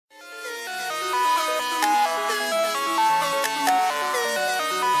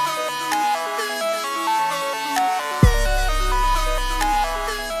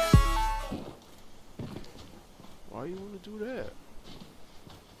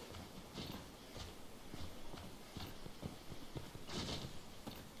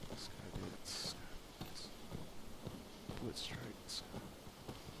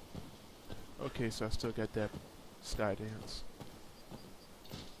Okay, so I still got that sky dance.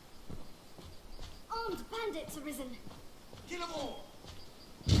 Armed bandits arisen. Kill them all!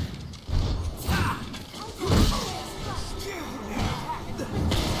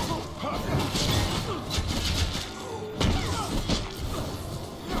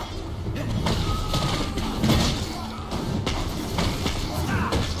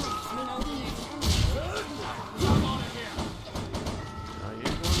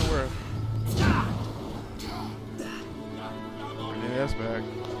 That's back.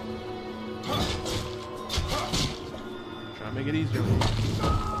 Try to make it easier.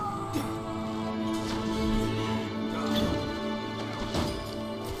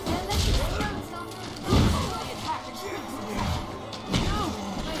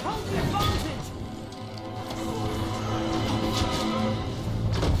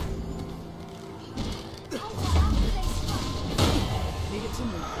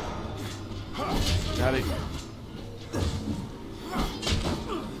 Got it.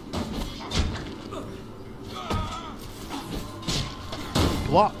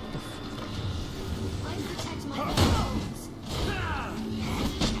 What?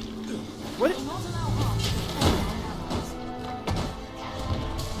 What?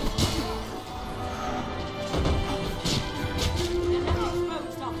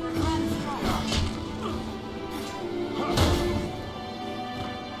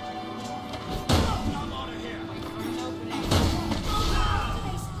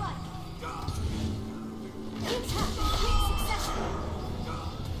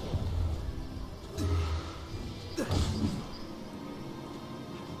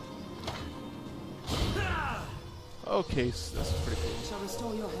 Okay, so that's pretty cool. Shall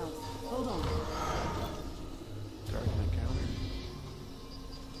restore your health. Hold on. Dark encounter.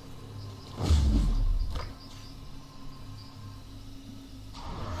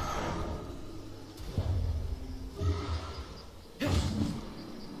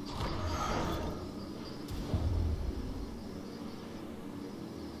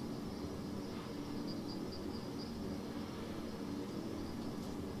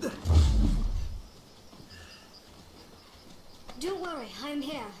 Don't worry, I am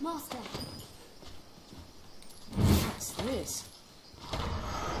here, Master. What's this?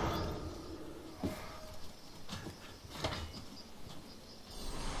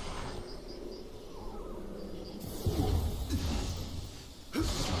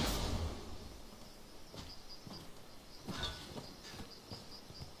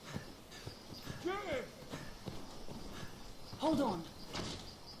 Hold on.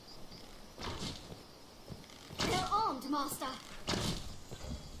 They're armed, Master.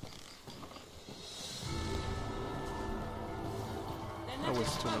 That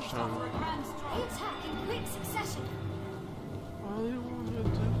was too much time. They attack in quick succession. All you wanna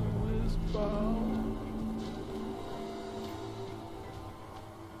do is bow.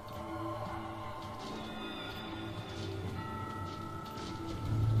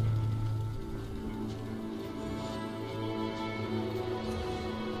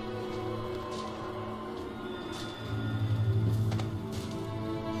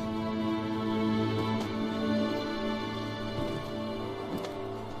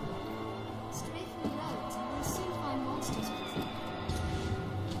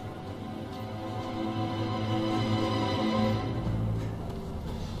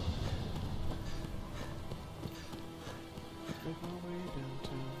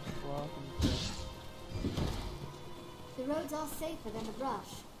 The roads are safer than the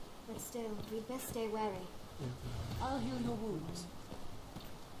brush, but still, we'd best stay wary. I'll heal your wounds.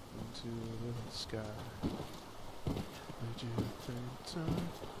 Into the sky. Did you think time?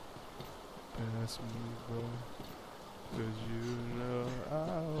 Pass me by. 'Cause you know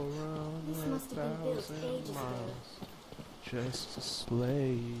I'll run This must have been built 1,000 ages ago. miles just to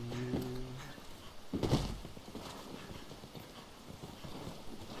slay you.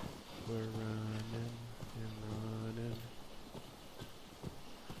 We're running and running.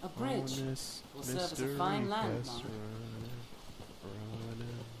 A bridge on this will serve as a mystery fine quest, landmark.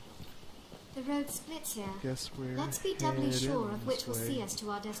 running. The road splits here. Guess we're Let's be doubly sure of which will way. see us to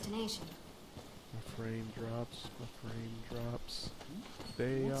our destination. My frame drops, my frame drops.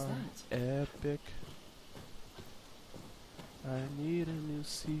 They What's are epic. I need a new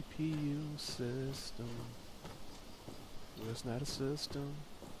CPU system. Well, it's not a system.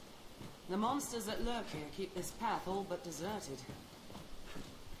 The monsters that lurk here keep this path all but deserted.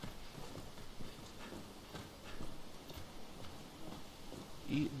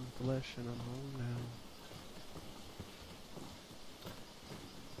 Eating flesh and I'm home now.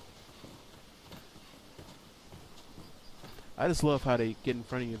 I just love how they get in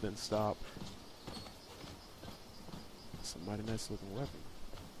front of you then stop. Mighty nice looking weapon.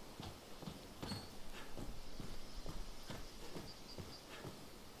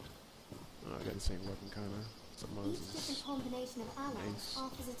 Oh, I got the same weapon, kinda. Some of Each this different is combination of allies nice.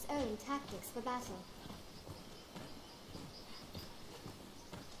 offers its own tactics for battle.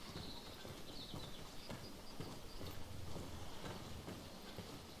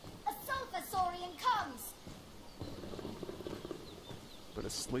 A sulfur saurian comes! But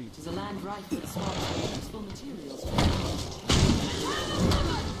asleep. It is a land rife with swamps and useful materials.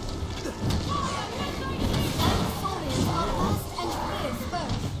 Saurians are fast and fierce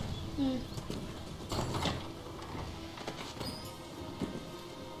both.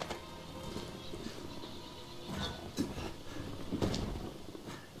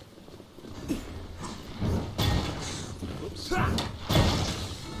 Whoops.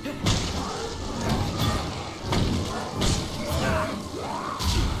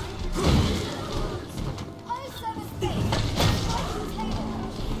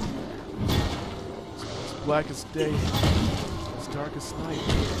 Black as day, as dark as night.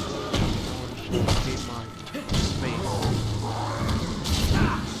 No one shall escape my face.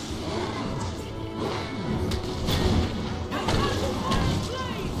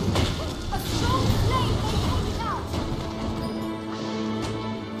 A strong flame may take it out!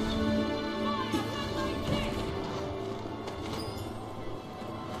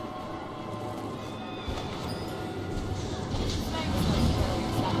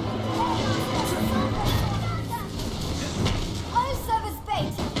 I'll serve as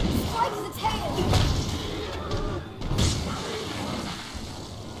bait! Strike the tail!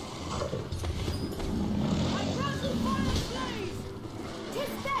 Tis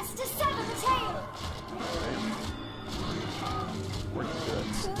best to sever the tail! Work the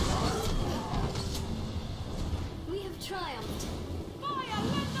guts. We have triumphed. Fire,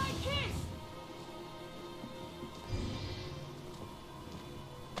 let thy kiss!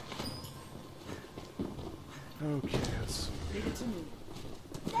 Okay, let's Leave it to me.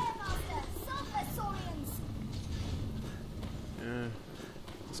 There, Master! Sulfur saurians!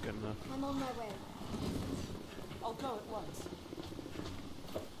 that's good enough. I'm on my way. I'll go at once.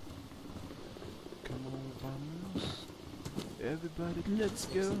 Come on, vamos. Everybody, let's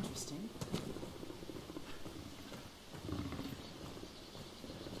go. Interesting.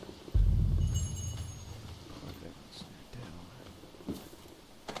 Put that down.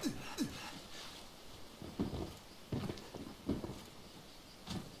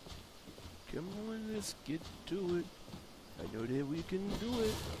 Come on, let's get to it. I know that we can do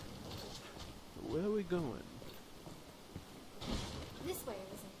it. Where are we going? This way,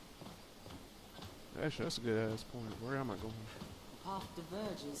 is it? Actually, that's a good ass point. Where am I going? Path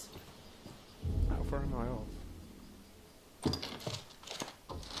diverges. How far am I off?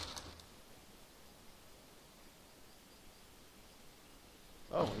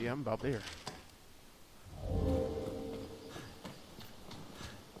 Oh, yeah, I'm about there.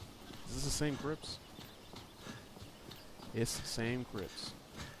 Is this the same crypts? It's the same crypts.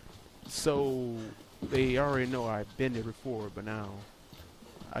 So, they already know I've been there before, but now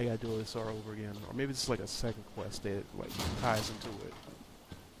I gotta do this all over again. Or maybe it's like a second quest that like ties into it.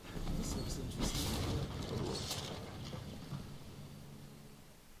 This looks interesting.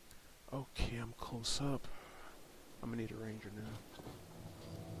 Okay, I'm close up. I'm gonna need a ranger now.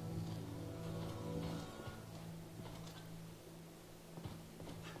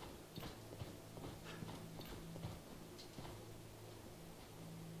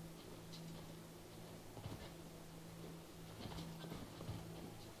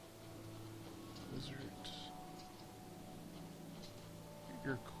 Wizard.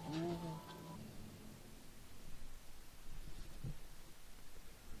 You're cool.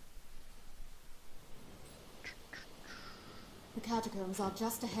 The catacombs are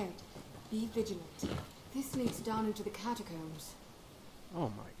just ahead. Be vigilant. This leads down into the catacombs. Oh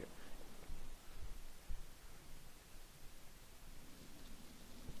my god.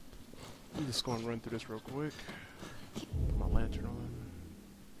 I'm just gonna run through this real quick. Put my lantern on.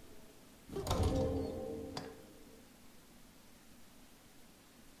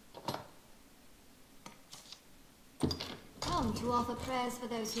 Come to offer prayers for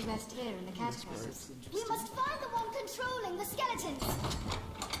those who rest here in the catacombs. We must find the one controlling the skeletons!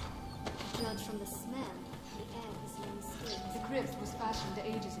 Judge from the smell, the air is stale. The crypt was fashioned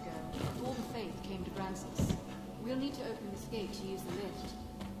ages ago, before the faith came to Bransus. We'll need to open this gate to use the lift.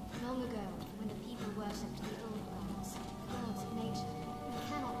 Long ago, when the people worshipped the old gods, gods of nature, we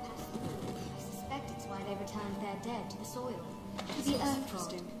cannot pass through. I suspect it's why they returned their dead to the soil. To the earth god.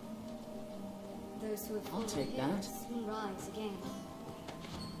 Interesting. Those who have I'll fallen take here that. soon rise again.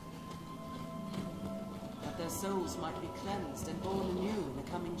 But there's souls might be cleansed and born anew in the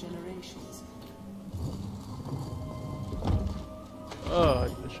coming generations. I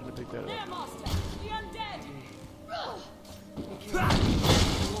shouldn't have picked that There, up. Master! The undead!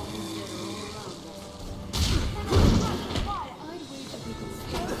 I'd wager we can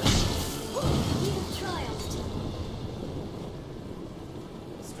stop them. We have triumphed.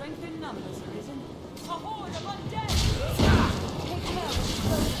 Strength in numbers arisen. A horde of undead! Take care of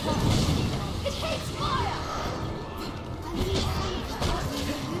those close. It hates fire! I need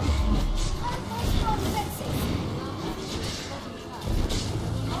strong defenses.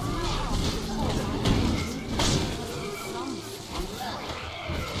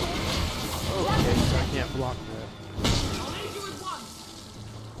 Okay, so I can't block that. I'll aid you at once!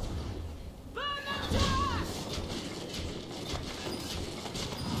 Burn them to ash!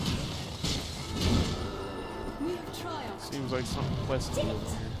 We have triumphed. Seems like something questing over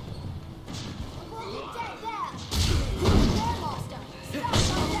here. Walking dead there. There, Master. Stop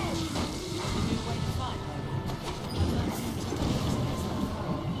undead.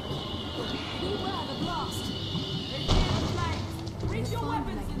 Beware the blast. They fear the flames! Reach your Find weapons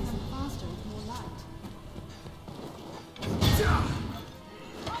in them! mechanism faster with more light.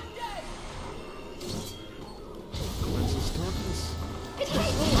 Undead! Glimpses darkness. It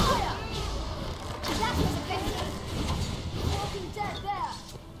hates fire! That was effective. Walking dead there.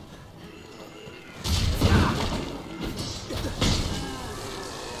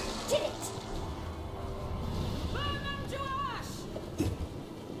 Did it! Burn them to ash!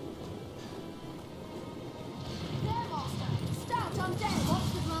 There, Master. Stout undead. Watch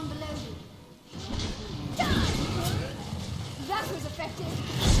the ground below you. Die! That was effective.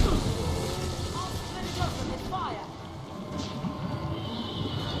 I'll split it open with fire!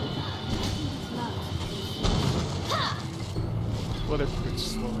 Ha! Well, it's pretty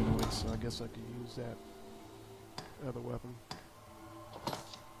slow anyway, so I guess I could use that other weapon.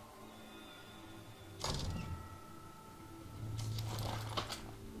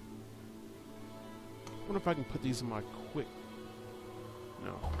 I wonder if I can put these in my quick.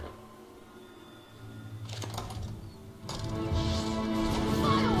 No.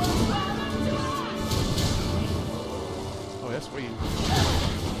 Oh, that's where you.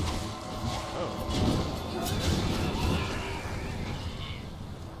 Oh.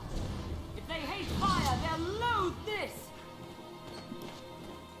 If they hate fire, they'll loathe this!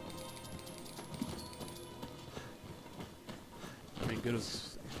 I mean, good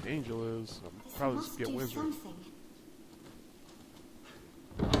as Angel is, I'm This probably must just get do Wizard. something.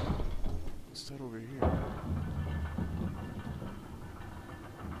 What's that over here?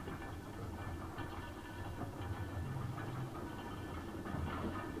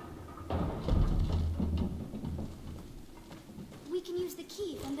 We can use the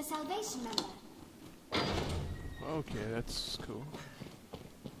key from the salvation member. Okay, that's cool.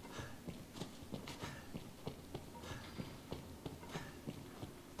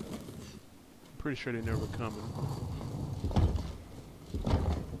 I'm pretty sure they never coming.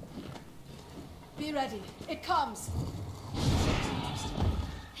 Be ready. It comes.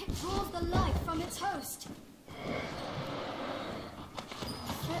 It draws the light from its host.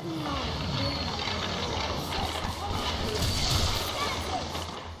 Certain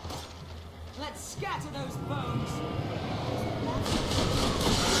Let's scatter those bones!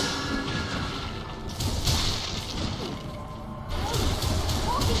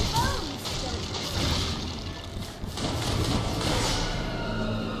 walking bones.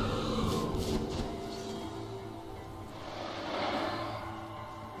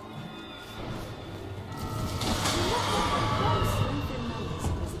 Strength in numbers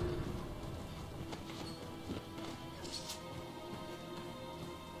arisen.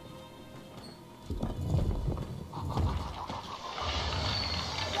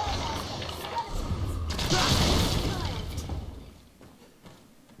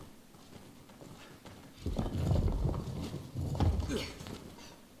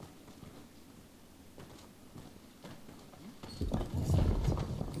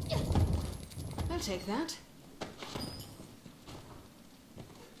 I'll take that.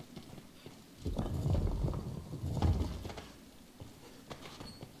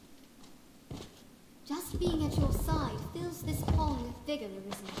 Just being at your side fills this pond with vigor,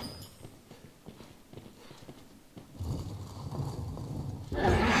 Arisen.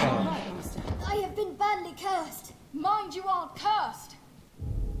 Right, Master. I have been badly cursed. Mind you aren't cursed.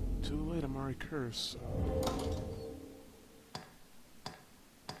 Too late, I'm already cursed.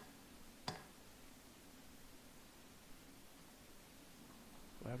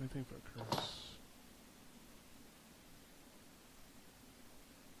 Do I have anything for a curse?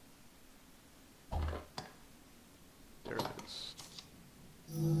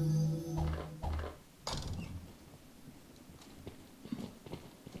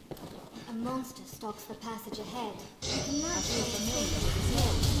 monster stalks the passage ahead. You can naturally familiar escape with its this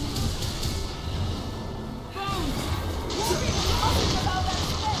nose.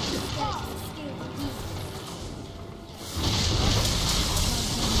 Skeletons skilled deep.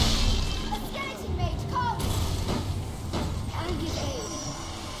 A skeleton mage, come! I'll give aid.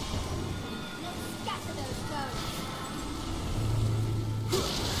 Let's scatter those bones.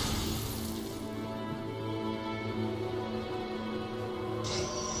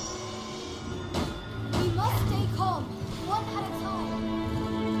 We must stay calm, one at a time.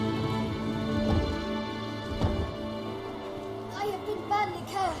 I have been badly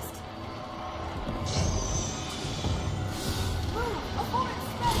cursed. Move, a foreign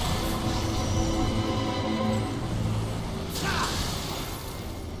space!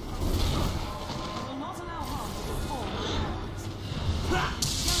 Will not allow harm to befall my hands.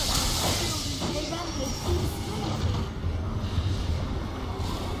 They rampage indiscriminately.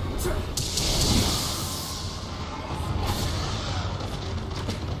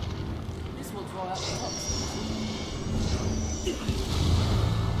 This will draw out the toxins.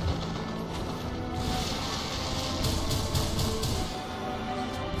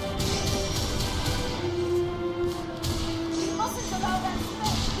 We mustn't allow that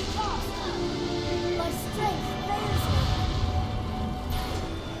space to be lost. My strength fails me.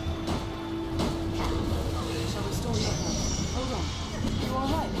 Shall restore your health. Hold on. You all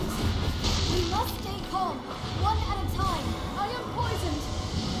right, Lucy? We must stay calm, one at a time. I am poisoned.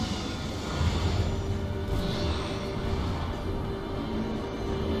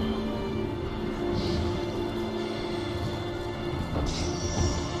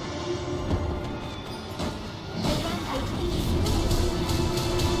 They rampage indiscriminately.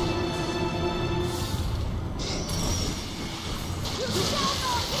 You shall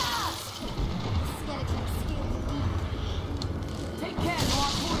not pass! Skeleton skilled deep. Take care, you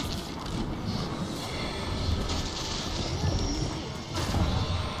are poisoned.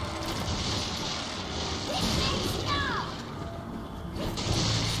 This means now! This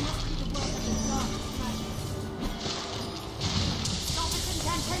must be the work of the darkest magic. Stop its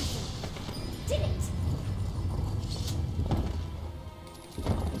incantation! Did it!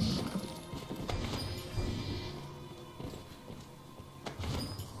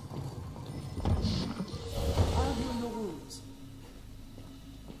 I'll heal your wounds.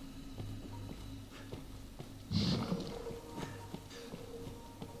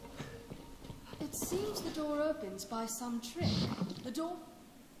 It seems the door opens by some trick. The door...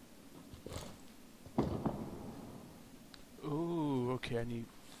 Ooh, okay, I need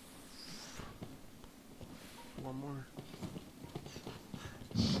one more.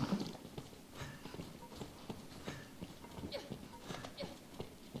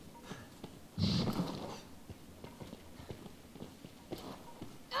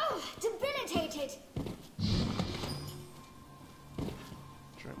 Oh, debilitated!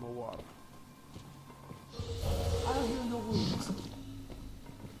 Drink more water. I'll heal your wounds.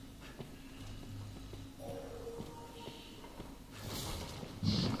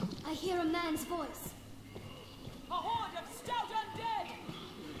 I hear a man's voice. A horde of stout undead!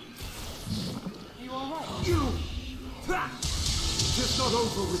 You all right? You! Ha! It's not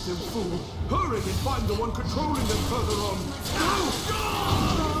over with them, fool. Hurry and find the one controlling them further on.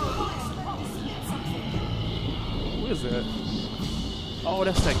 What is that? Oh,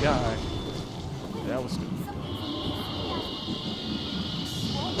 that's that guy. That was.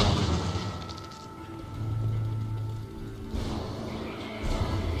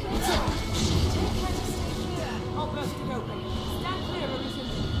 I'll burst it open. Stand clear of this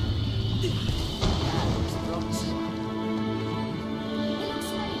promising. He looks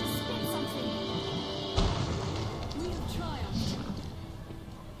ready to spit something. We have triumphed.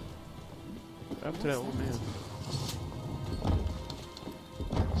 Up to that old man.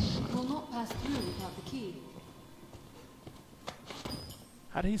 will not pass through without the key.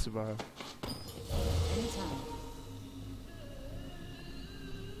 How did he survive? Anytime.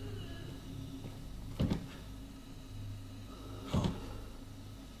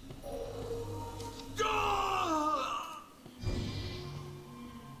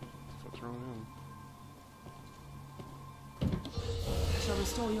 What's wrong with him? Shall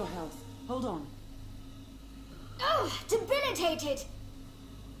restore your health. Hold on. Oh, debilitated!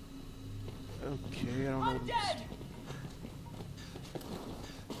 Okay, I don't know. Undead!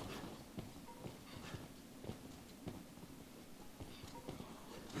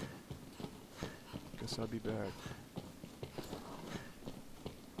 Guess I'll be back.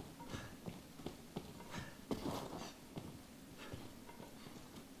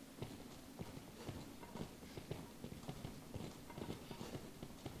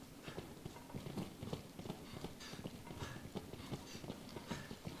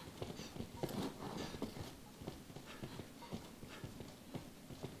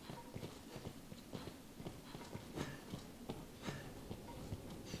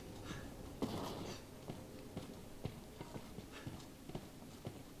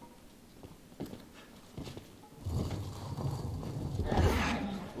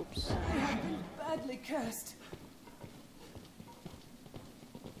 cursed.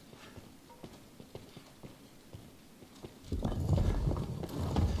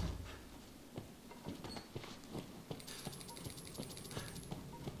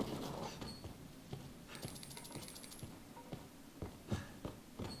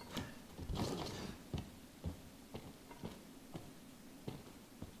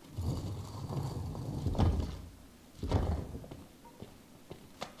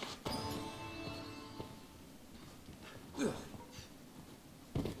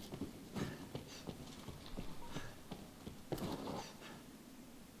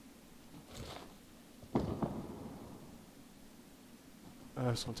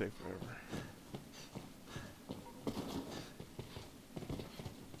 It's gonna take forever.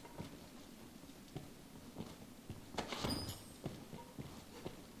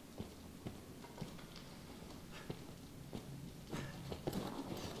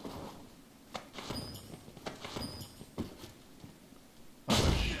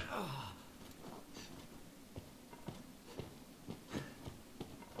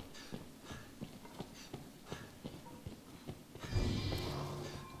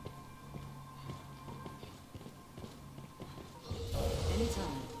 Anytime.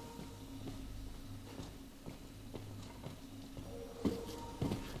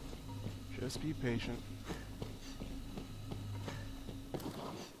 Just be patient.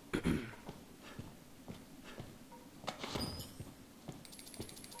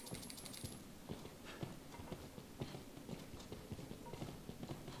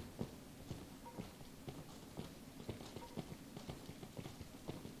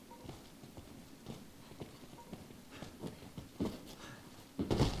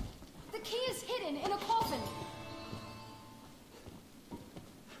 The key is hidden in a coffin.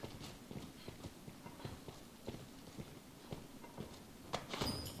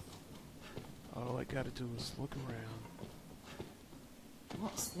 All I gotta do is look around.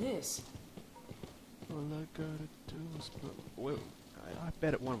 What's this? All I gotta do is put. Wait, I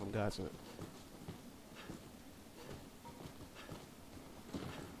bet one of them got it.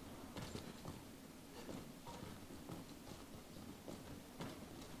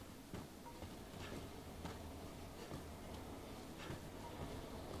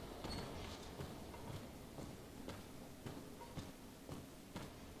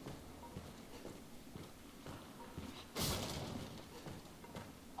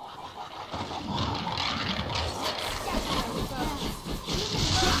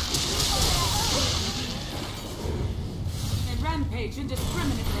 They rampage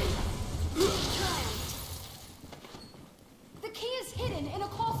indiscriminately. The key is hidden in a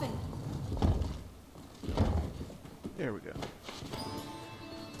coffin. There we go.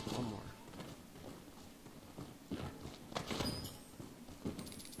 One more.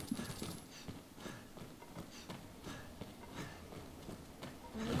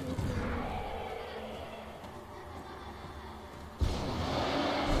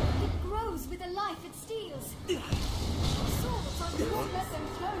 It grows with the life it steals. Swords on the won't let them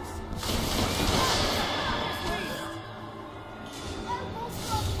close. Elbows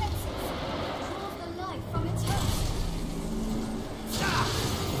from fences. Draws the life from its host.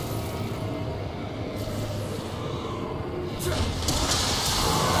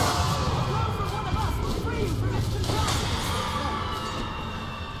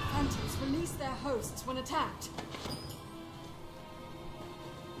 Phantoms release their hosts when attacked.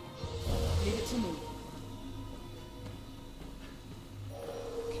 Leave it to me.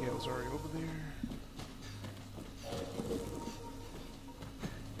 Okay, I was already over there.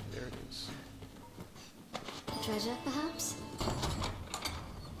 There it is. Treasure, perhaps?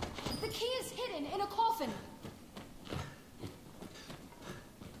 The key is hidden in a coffin.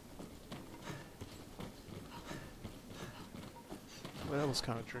 Well, that was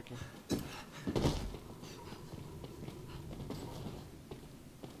kind of tricky.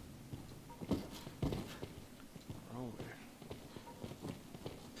 Wrong way.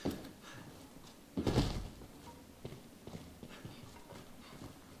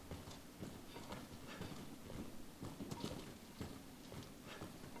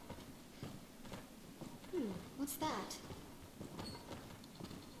 What's that?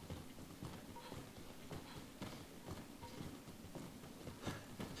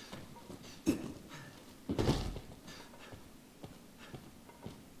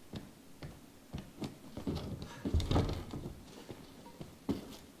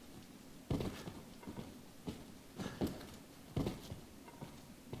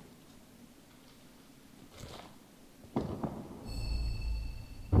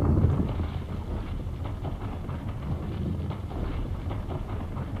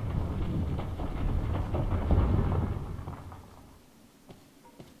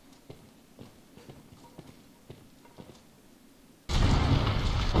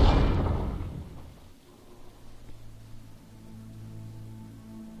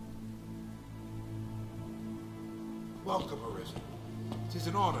 Welcome, Arisen. 'Tis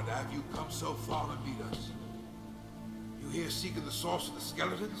an honor to have you come so far to meet us. You here seeking the source of the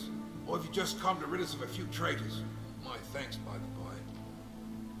skeletons? Or have you just come to rid us of a few traitors? My thanks, by the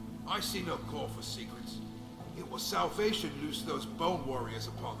by. I see no call for secrets. It was salvation loosed those bone warriors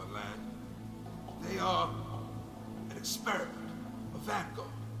upon the land. They are an experiment, a vanguard.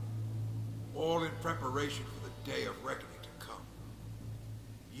 All in preparation for the day of reckoning to come.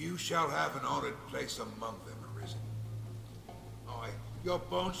 You shall have an honored place among them, Arisen. Aye, your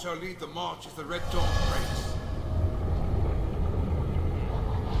bones shall lead the march as the Red Dawn breaks.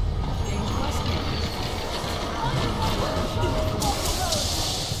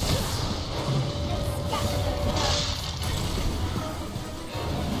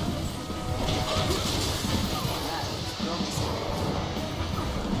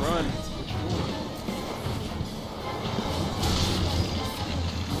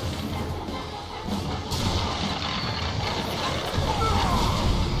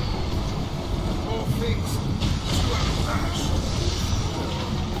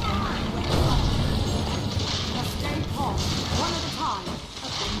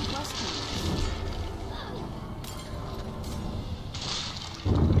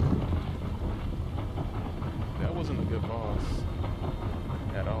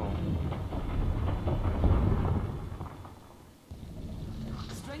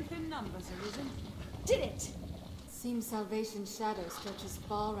 Seems Salvation's shadow stretches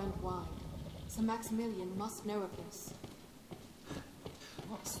far and wide. Sir Maximilian must know of this.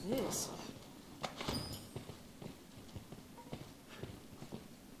 What's this?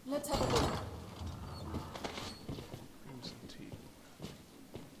 Let's have a look. Crimson tea.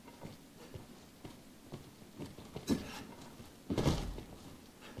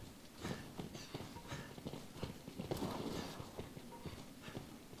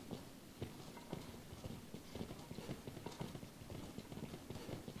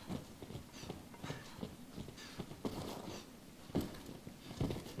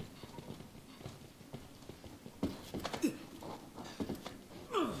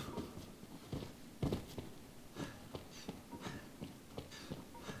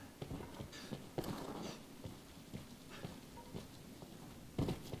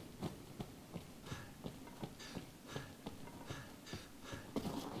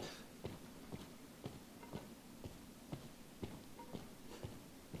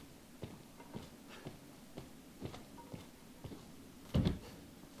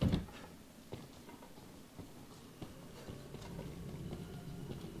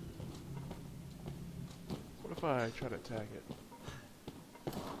 If I try to attack it.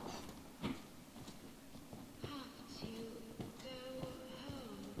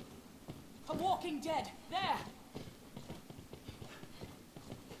 A walking dead! There!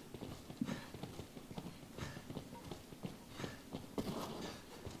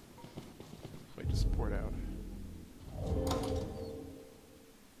 Wait to support out.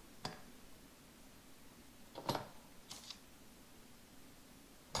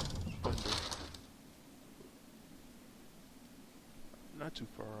 Not too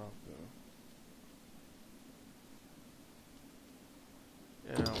far off though.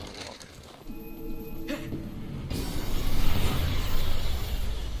 Yeah, I don't want to walk.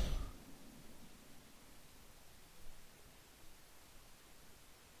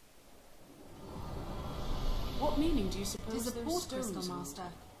 What meaning do you suppose It is a those port stones crystal, hold? Master.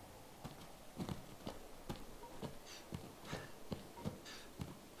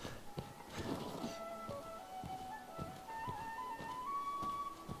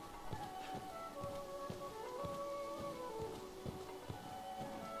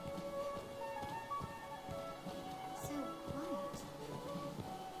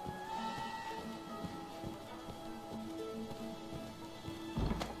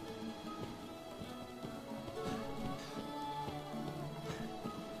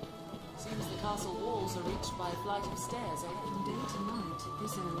 Castle walls are reached by a flight of stairs, eh? From day to night,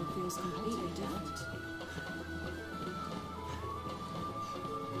 this area feels completely different.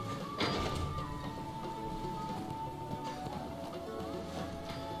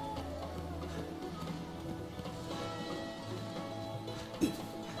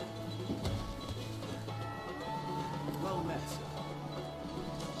 Well met, sir.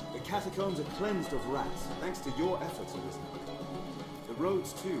 The catacombs are cleansed of rats, thanks to your efforts, Arisen. The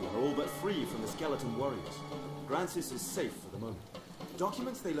roads, too, are all but free from the skeleton warriors. Grancis is safe for the moment.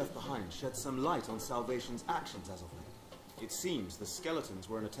 Documents they left behind shed some light on Salvation's actions as of late. It seems the skeletons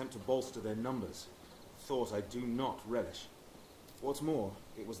were an attempt to bolster their numbers. Thought I do not relish. What's more,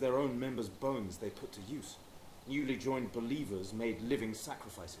 it was their own members' bones they put to use. Newly joined believers made living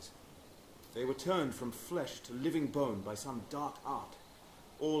sacrifices. They were turned from flesh to living bone by some dark art,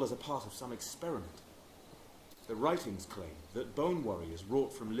 all as a part of some experiment. The writings claim that bone warriors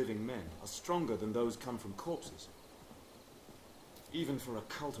wrought from living men are stronger than those come from corpses. Even for a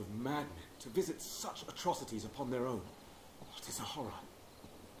cult of madmen to visit such atrocities upon their own, it is a horror.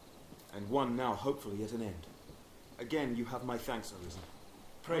 And one now hopefully at an end. Again, you have my thanks, Arisen.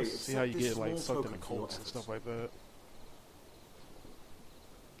 Pray, see how you accept this get like small sucked in the token for your cults and efforts. stuff like that.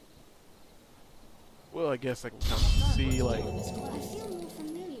 Well, I guess I can kind of see like I feel more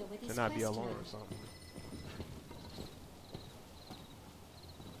familiar with to this not be quest alone now. or something.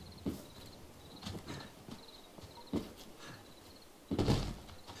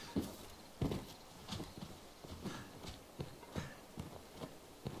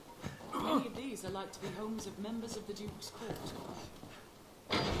 Many of these are like to be homes of members of the Duke's court.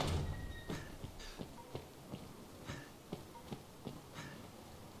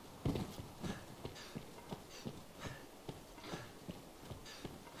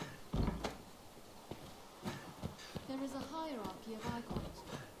 There is a hierarchy of icons.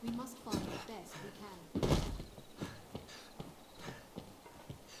 We must find the best we can.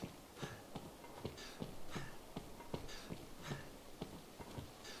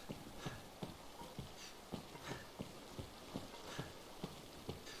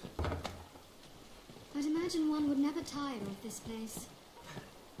 I'd imagine one would never tire of this place.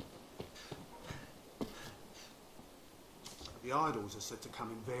 The idols are said to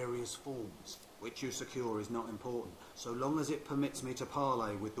come in various forms. Which you secure is not important, so long as it permits me to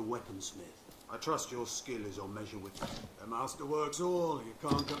parley with the weaponsmith. I trust your skill is on measure with the master works all, you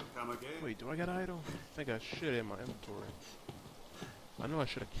can't come again. Wait, do I got an idol? I think I should in my inventory. I know I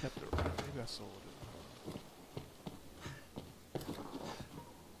should have kept it. Maybe I sold it.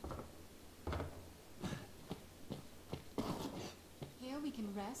 Here we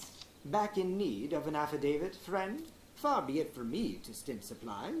can rest. Back in need of an affidavit, friend? Far be it from me to stint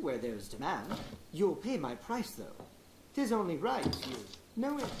supply where there's demand. You'll pay my price, though. 'Tis only right you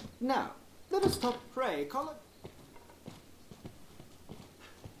know it. Now, let us talk. Pray, call it.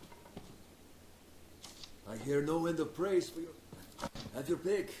 I hear no end of praise for your... Have your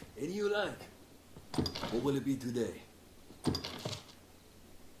pick. Any you like. What will it be today?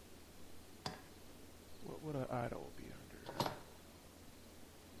 What would an idol be under?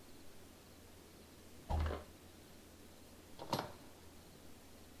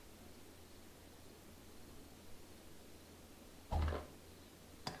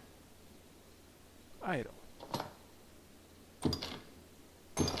 Idol.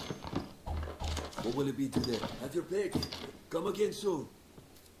 What will it be today? Have your pick. Come again soon.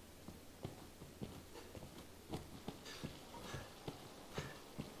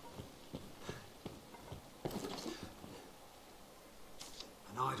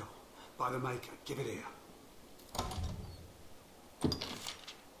 An idol, by the maker, give it here.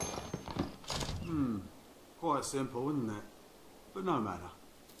 Quite simple, isn't it? But no matter.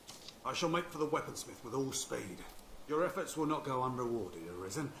 I shall make for the weaponsmith with all speed. Your efforts will not go unrewarded,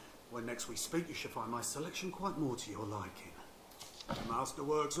 Arisen. When next we speak, you shall find my selection quite more to your liking. The master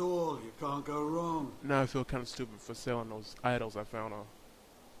works all, you can't go wrong. Now I feel kind of stupid for selling those idols I found on.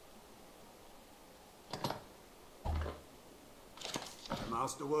 The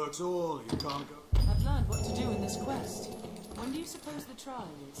master works all, you can't go... I've learned what to do in this quest. When do you suppose the trial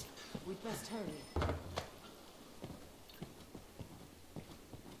is? We'd best hurry.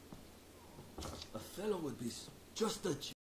 A fellow would be just a